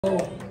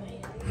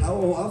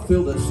I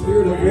feel the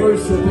spirit of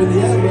worship in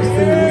the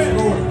atmosphere this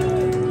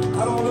morning.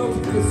 I don't know if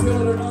you can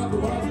feel it or not,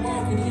 but when I was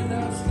walking in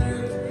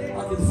downstairs,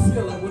 I could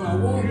feel it. When I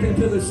walked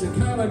into the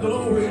Shekinah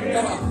glory of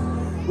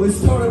God, we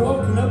started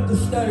walking up the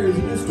stairs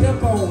and just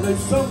kept on. There's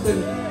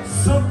something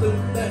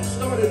that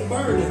started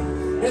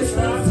burning. It's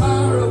the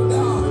fire of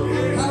God.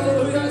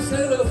 Hallelujah. I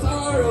said the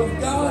fire of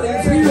God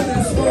is here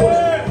this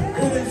morning.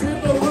 It is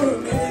in the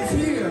room. It is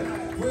here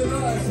with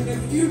us. And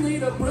if you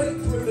need a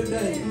breakthrough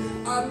today,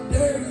 I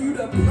dare you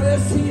to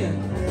press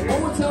in. I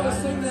want y'all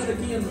to sing that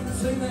again.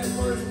 Sing that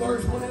first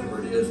verse, whatever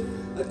it is,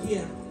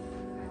 again.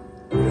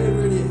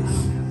 Whatever it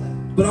is.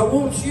 But I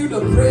want you to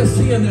press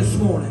in this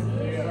morning.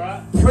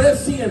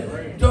 Press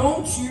in.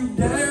 Don't you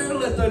dare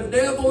let the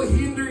devil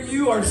hinder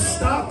you or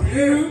stop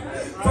you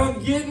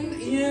from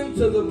getting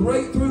into the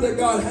breakthrough that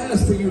God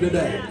has for you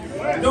today.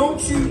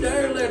 Don't you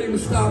dare let him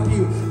stop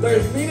you.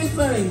 There's many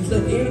things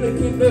that the enemy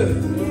can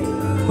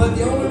do, but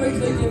the only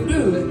reason he can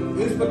do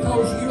it is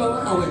because you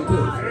allow him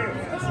to.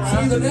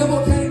 See, the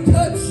devil can't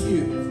touch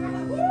you.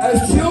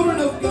 As children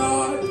of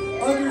God,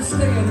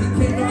 understand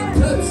he cannot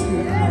touch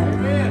you.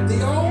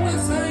 The only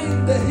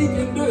thing that he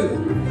can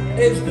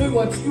do is do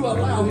what you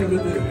allow him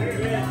to do.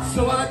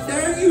 So I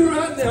dare you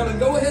right now to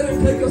go ahead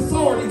and take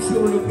authority,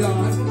 children of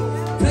God.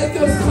 Take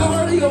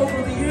authority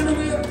over the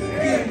enemy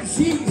in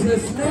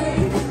Jesus'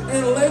 name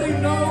and let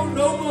him know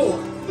no more.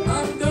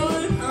 I'm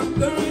done, I'm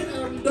done,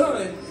 I'm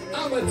done.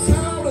 I'm a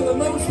child of the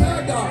Most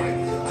High God.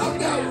 I've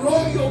got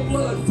royal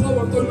blood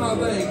flowing through my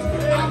veins.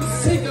 I'm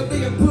sick of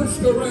being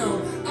pushed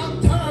around.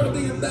 I'm tired of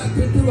being backed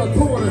into a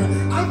corner.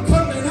 I'm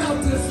coming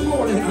out this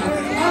morning.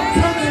 I'm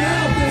coming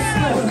out this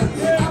morning.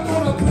 I'm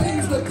going to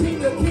praise the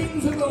King of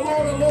Kings and the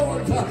Lord of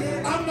Lords.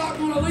 I'm not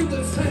going to leave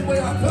the same way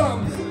I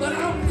come, but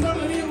I'm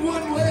coming in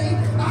one way.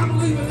 I'm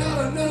leaving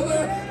out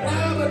another.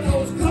 Why?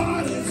 Because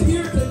God is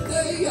here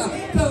today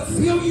to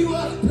fill you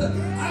up.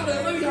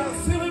 Hallelujah. I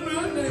feel him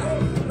right now.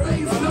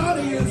 Praise God,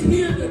 he is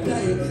here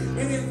today.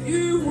 And if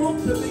you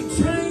want to be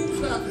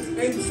changed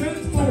and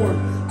transformed,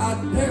 I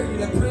dare you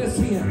to press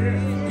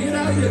in. Get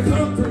out of your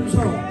comfort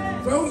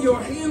zone. Throw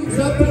your hands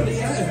up in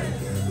the air.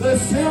 The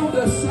sound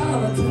of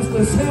silence was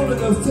the sound of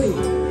defeat.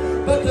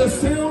 But the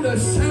sound of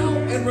shout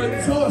and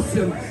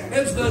rejoicing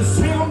is the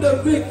sound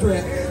of victory.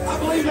 I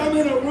believe I'm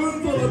in a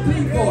room full of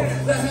people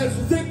that has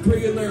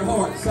victory in their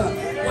hearts.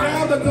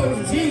 Why?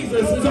 Because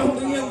Jesus is on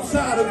the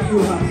inside of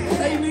you.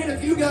 Amen.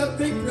 If you got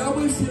victory, I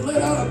wish you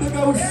let out a big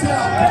old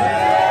shout.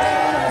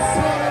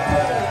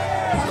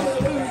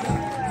 Hallelujah.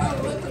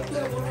 I'll let the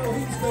devil know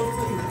he's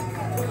defeated.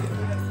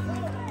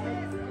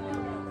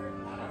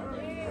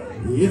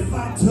 If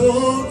I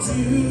told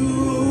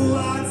you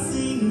I'd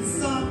seen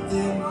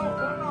something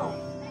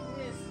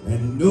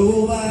and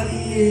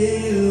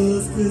nobody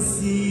else could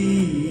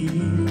see,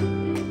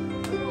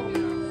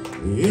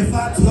 if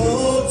I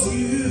told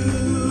you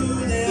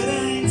that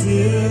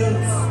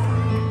angels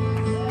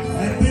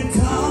had been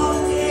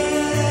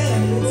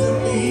talking to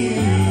me,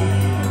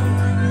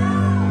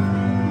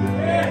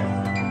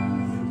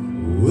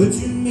 would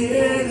you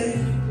merely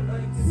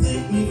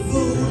think me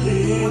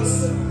foolish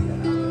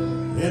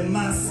and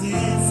my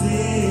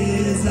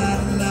senses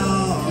I've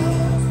lost?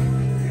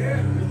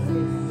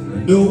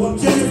 No, I'm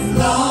just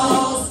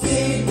lost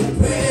in the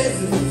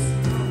presence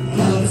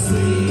of the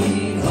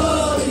sweet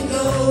Holy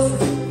Ghost.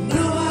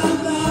 No, I'm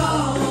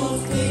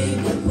lost in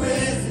the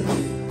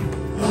presence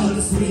of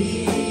the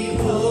sweet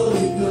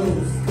Holy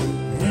Ghost.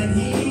 And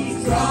he's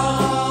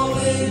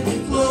drawing me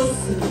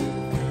closer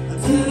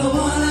to the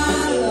one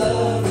I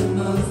love the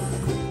most.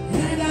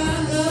 And I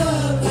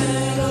love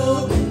that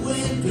open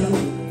window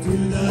to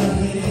the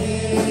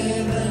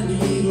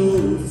heavenly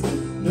host.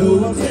 No,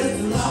 I'm just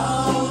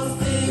lost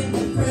in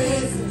the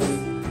presence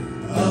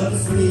of the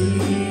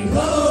sweet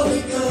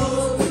Holy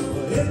Ghost.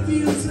 But if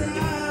you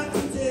try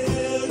to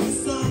tell you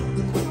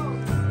something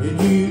and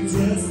you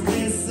just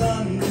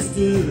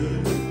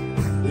misunderstood,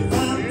 if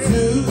I'm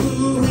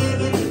too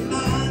heavenly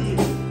minded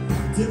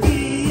to be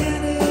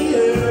any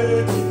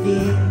earthly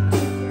good,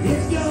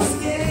 if you're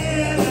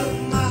scared of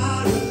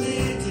my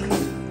religion,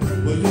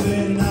 well, you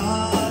better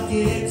not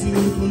get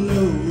too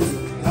close,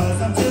 'cause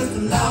I'm just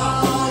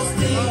lost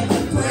in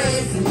the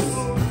presence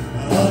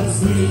of the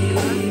sweet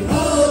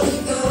Holy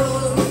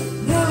Ghost.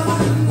 Now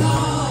I'm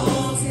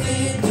lost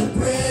in the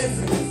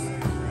presence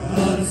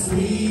of the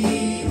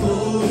sweet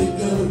Holy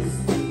Ghost.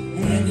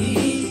 And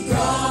he's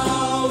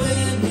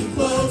drawing me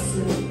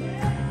closer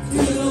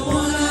to the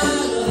one I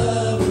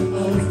love the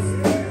most.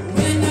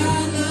 And I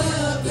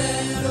love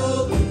that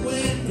open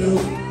window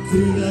to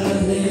the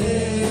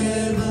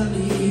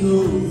heavenly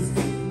host.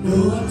 No,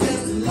 I'm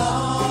just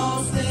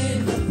lost in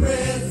the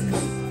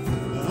presence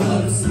of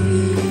the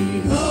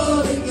sweet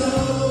Holy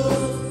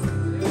Ghost.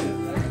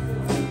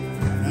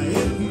 Now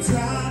if you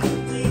try to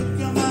think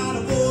I'm out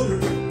of order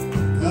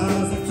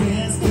 'cause I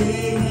can't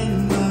stay in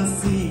my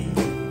seat,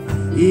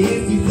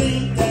 if you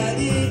think that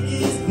it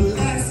is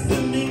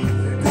blasphemy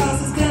 'cause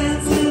it's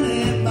dancing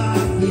at my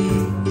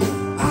feet,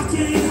 I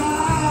can't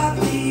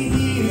hardly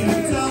hear you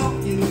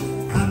talking.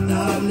 I'm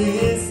not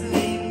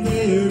listening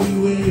very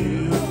well.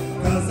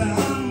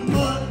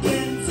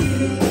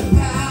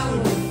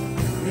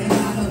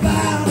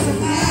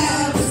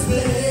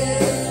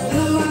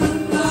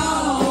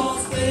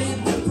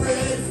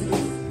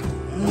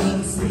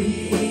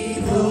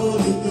 sweet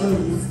Holy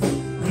Ghost.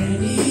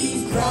 And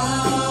He's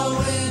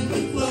drawing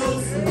me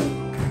closer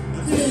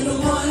to the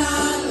one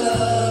I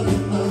love the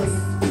most.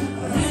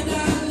 And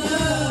I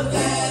love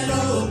that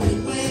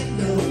open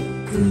window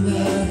to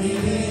the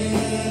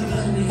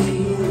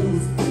heavenly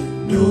host.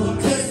 No